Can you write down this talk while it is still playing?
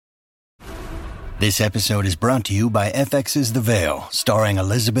This episode is brought to you by FX's The Veil, starring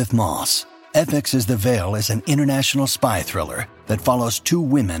Elizabeth Moss. FX's The Veil is an international spy thriller that follows two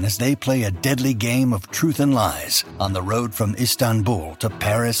women as they play a deadly game of truth and lies on the road from Istanbul to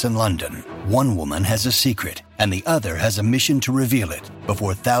Paris and London. One woman has a secret, and the other has a mission to reveal it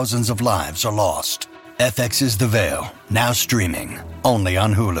before thousands of lives are lost. FX's The Veil, now streaming, only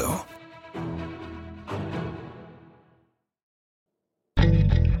on Hulu.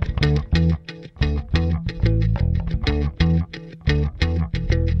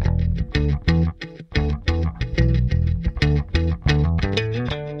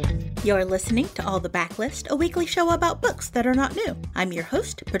 You're listening to All the Backlist, a weekly show about books that are not new. I'm your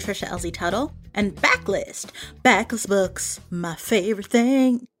host, Patricia Elsie Tuttle, and Backlist books, my favorite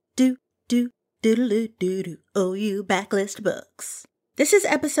thing. Do, oh, you Backlist books. This is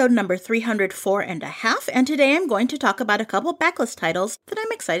episode number 304 and a half, and today I'm going to talk about a couple Backlist titles that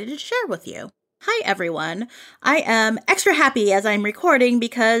I'm excited to share with you. Hi, everyone. I am extra happy as I'm recording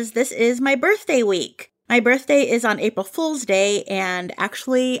because this is my birthday week. My birthday is on April Fool's Day, and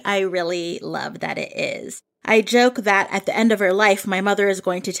actually, I really love that it is. I joke that at the end of her life, my mother is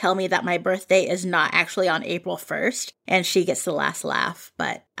going to tell me that my birthday is not actually on April 1st, and she gets the last laugh,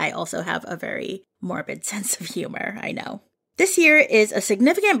 but I also have a very morbid sense of humor, I know. This year is a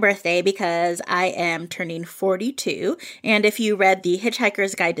significant birthday because I am turning 42, and if you read The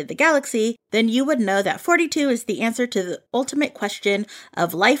Hitchhiker's Guide to the Galaxy, then you would know that 42 is the answer to the ultimate question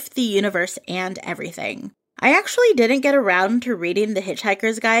of life, the universe, and everything. I actually didn't get around to reading The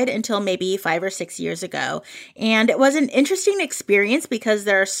Hitchhiker's Guide until maybe 5 or 6 years ago, and it was an interesting experience because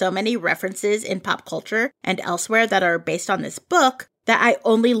there are so many references in pop culture and elsewhere that are based on this book that I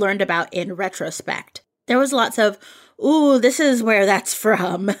only learned about in retrospect. There was lots of, ooh, this is where that's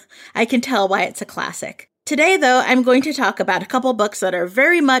from. I can tell why it's a classic. Today, though, I'm going to talk about a couple books that are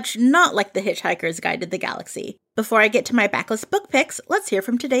very much not like The Hitchhiker's Guide to the Galaxy. Before I get to my backlist book picks, let's hear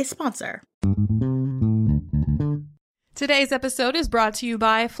from today's sponsor. Today's episode is brought to you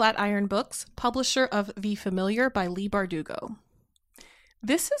by Flatiron Books, publisher of The Familiar by Leigh Bardugo.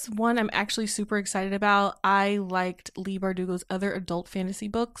 This is one I'm actually super excited about. I liked Leigh Bardugo's other adult fantasy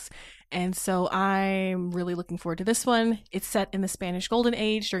books, and so I'm really looking forward to this one. It's set in the Spanish Golden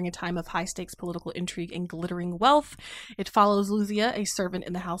Age during a time of high-stakes political intrigue and glittering wealth. It follows Lucia, a servant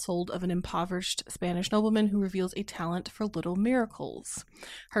in the household of an impoverished Spanish nobleman who reveals a talent for little miracles.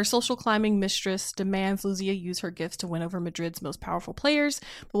 Her social climbing mistress demands Lucia use her gifts to win over Madrid's most powerful players,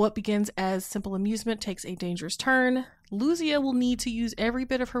 but what begins as simple amusement takes a dangerous turn. Lucia will need to use every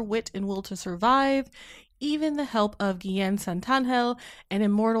bit of her wit and will to survive, even the help of Guillen Santangel, an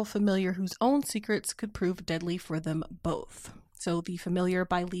immortal familiar whose own secrets could prove deadly for them both. So The Familiar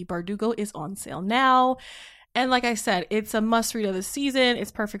by Leigh Bardugo is on sale now. And like I said, it's a must-read of the season.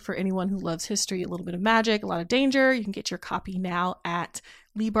 It's perfect for anyone who loves history, a little bit of magic, a lot of danger. You can get your copy now at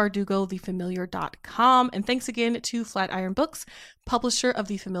LeighBardugoTheFamiliar.com. And thanks again to Flatiron Books, publisher of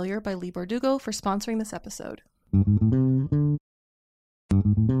The Familiar by Leigh Bardugo, for sponsoring this episode.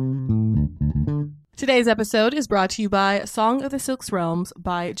 Today's episode is brought to you by Song of the Silk Realms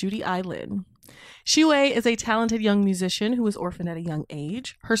by Judy I. Lin. Shui is a talented young musician who was orphaned at a young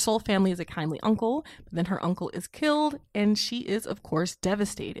age. Her sole family is a kindly uncle, but then her uncle is killed, and she is, of course,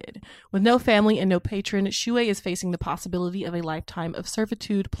 devastated. With no family and no patron, Shui is facing the possibility of a lifetime of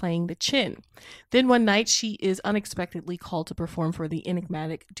servitude playing the chin. Then one night, she is unexpectedly called to perform for the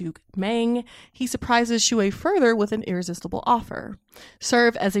enigmatic Duke Meng. He surprises Shui further with an irresistible offer.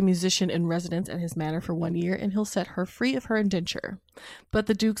 Serve as a musician in residence at his manor for 1 year, and he'll set her free of her indenture. But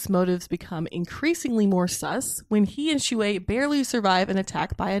the Duke's motives become increasingly more sus when he and Shui barely survive an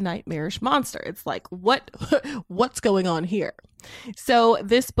attack by a nightmarish monster. It's like, what's going on here? So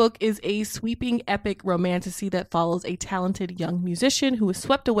this book is a sweeping epic romantasy that follows a talented young musician who is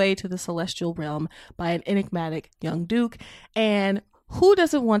swept away to the celestial realm by an enigmatic young duke. And who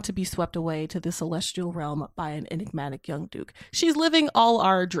doesn't want to be swept away to the celestial realm by an enigmatic young duke? She's living all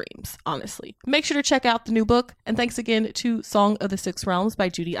our dreams, honestly. Make sure to check out the new book. And thanks again to Song of the Six Realms by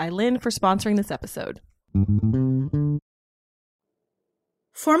Judy I. Lin for sponsoring this episode.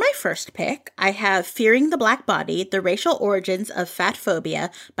 For my first pick, I have Fearing the Black Body, The Racial Origins of Fat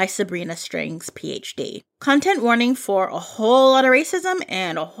Phobia by Sabrina Strings, PhD. Content warning for a whole lot of racism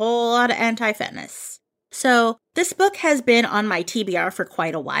and a whole lot of anti-fatness. So, this book has been on my TBR for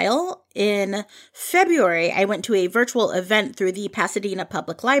quite a while. In February, I went to a virtual event through the Pasadena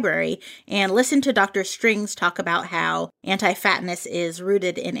Public Library and listened to Dr. Strings talk about how anti-fatness is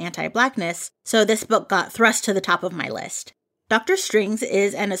rooted in anti-blackness, so this book got thrust to the top of my list. Dr. Strings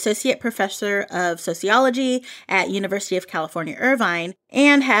is an associate professor of sociology at University of California, Irvine,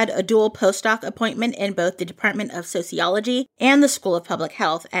 and had a dual postdoc appointment in both the Department of Sociology and the School of Public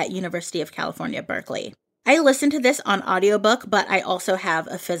Health at University of California, Berkeley. I listened to this on audiobook, but I also have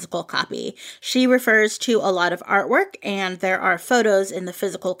a physical copy. She refers to a lot of artwork, and there are photos in the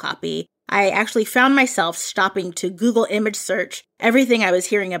physical copy. I actually found myself stopping to Google image search everything I was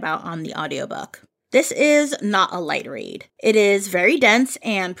hearing about on the audiobook. This is not a light read. It is very dense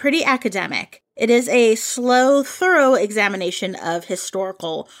and pretty academic. It is a slow, thorough examination of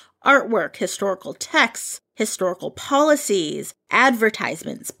historical artwork, historical texts, historical policies,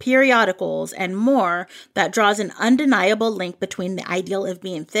 advertisements, periodicals, and more that draws an undeniable link between the ideal of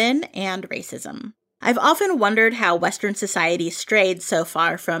being thin and racism. I've often wondered how Western society strayed so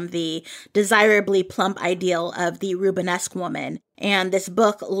far from the desirably plump ideal of the Rubenesque woman, and this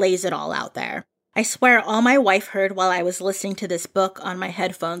book lays it all out there. I swear all my wife heard while I was listening to this book on my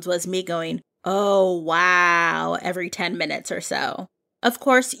headphones was me going, "Oh, wow," every 10 minutes or so. Of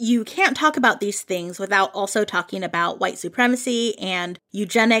course, you can't talk about these things without also talking about white supremacy and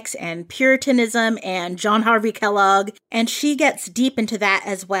eugenics and Puritanism and John Harvey Kellogg, and she gets deep into that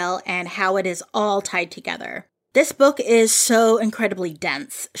as well and how it is all tied together. This book is so incredibly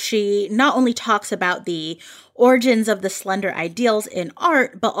dense. She not only talks about the origins of the slender ideals in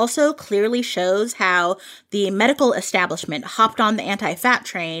art, but also clearly shows how the medical establishment hopped on the anti-fat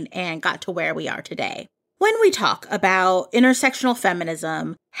train and got to where we are today. When we talk about intersectional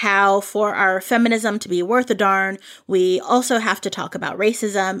feminism, how for our feminism to be worth a darn, we also have to talk about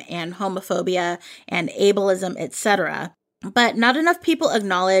racism and homophobia and ableism, etc. But not enough people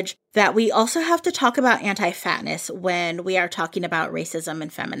acknowledge that we also have to talk about anti-fatness when we are talking about racism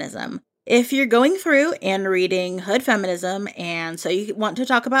and feminism. If you're going through and reading Hood Feminism, and so you want to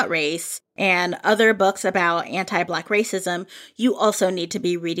talk about race, and other books about anti-Black racism, you also need to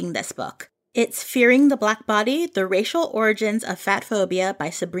be reading this book. It's Fearing the Black Body, The Racial Origins of Fat Phobia by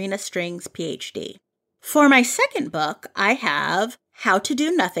Sabrina Strings, PhD. For my second book, I have How to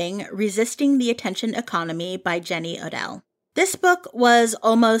Do Nothing, Resisting the Attention Economy by Jenny Odell. This book was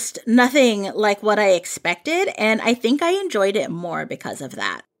almost nothing like what I expected, and I think I enjoyed it more because of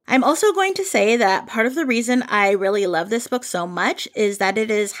that. I'm also going to say that part of the reason I really love this book so much is that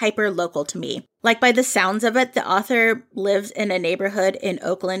it is hyper-local to me. Like, by the sounds of it, the author lives in a neighborhood in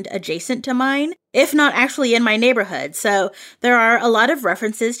Oakland adjacent to mine, if not actually in my neighborhood, so there are a lot of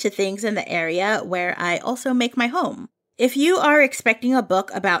references to things in the area where I also make my home. If you are expecting a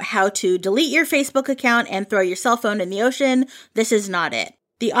book about how to delete your Facebook account and throw your cell phone in the ocean, this is not it.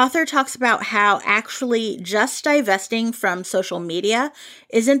 The author talks about how actually just divesting from social media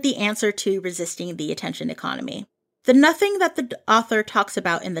isn't the answer to resisting the attention economy. The nothing that the author talks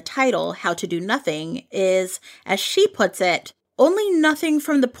about in the title, How to Do Nothing, is, as she puts it, only nothing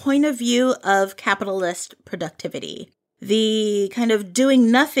from the point of view of capitalist productivity. The kind of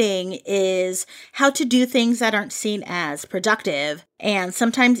doing nothing is how to do things that aren't seen as productive, and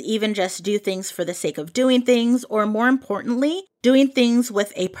sometimes even just do things for the sake of doing things, or more importantly, doing things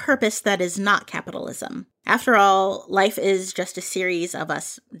with a purpose that is not capitalism. After all, life is just a series of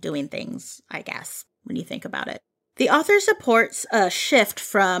us doing things, I guess, when you think about it. The author supports a shift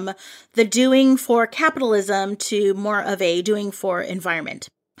from the doing for capitalism to more of a doing for environment.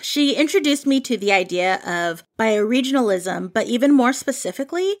 She introduced me to the idea of bioregionalism, but even more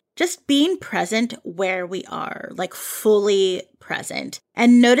specifically, just being present where we are, like fully present,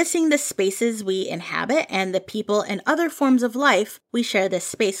 and noticing the spaces we inhabit and the people and other forms of life we share this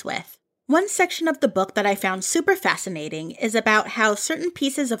space with. One section of the book that I found super fascinating is about how certain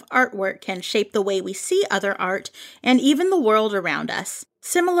pieces of artwork can shape the way we see other art and even the world around us.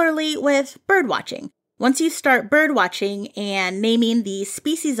 Similarly with birdwatching. Once you start birdwatching and naming the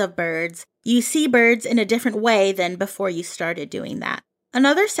species of birds, you see birds in a different way than before you started doing that.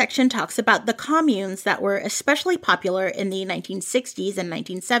 Another section talks about the communes that were especially popular in the 1960s and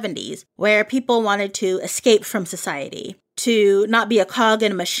 1970s, where people wanted to escape from society, to not be a cog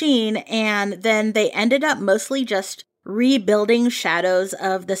in a machine, and then they ended up mostly just rebuilding shadows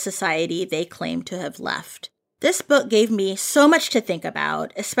of the society they claimed to have left. This book gave me so much to think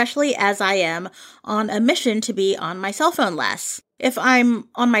about, especially as I am on a mission to be on my cell phone less. If I'm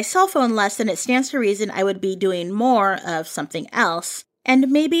on my cell phone less, then it stands to reason I would be doing more of something else.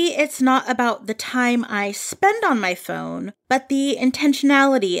 And maybe it's not about the time I spend on my phone, but the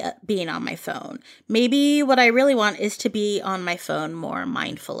intentionality of being on my phone. Maybe what I really want is to be on my phone more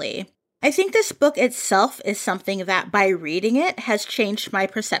mindfully. I think this book itself is something that, by reading it, has changed my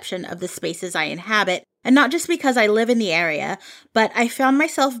perception of the spaces I inhabit, And not just because I live in the area, but I found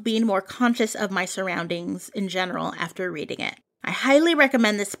myself being more conscious of my surroundings in general after reading it. I highly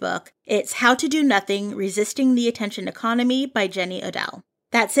recommend this book. It's How to Do Nothing, Resisting the Attention Economy by Jenny Odell.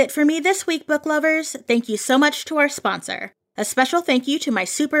 That's it for me this week, book lovers. Thank you so much to our sponsor. A special thank you to my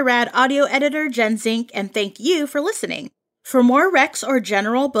super rad audio editor, Jen Zink, and thank you for listening. For more recs or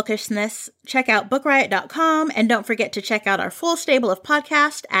general bookishness, check out bookriot.com, and don't forget to check out our full stable of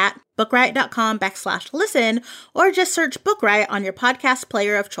podcasts at bookriot.com/listen, or just search Book Riot on your podcast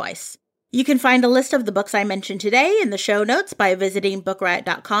player of choice. You can find a list of the books I mentioned today in the show notes by visiting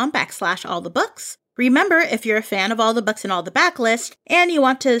bookriot.com/allthebooks. Remember, if you're a fan of all the books in all the backlist, and you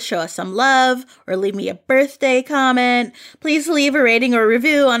want to show us some love or leave me a birthday comment, please leave a rating or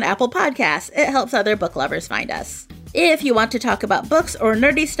review on Apple Podcasts. It helps other book lovers find us. If you want to talk about books or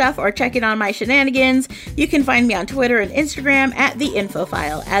nerdy stuff or check in on my shenanigans, you can find me on Twitter and Instagram at The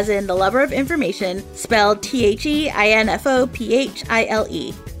Infophile, as in the lover of information, spelled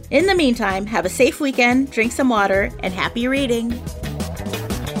THEINFOPHILE. In the meantime, have a safe weekend, drink some water, and happy reading!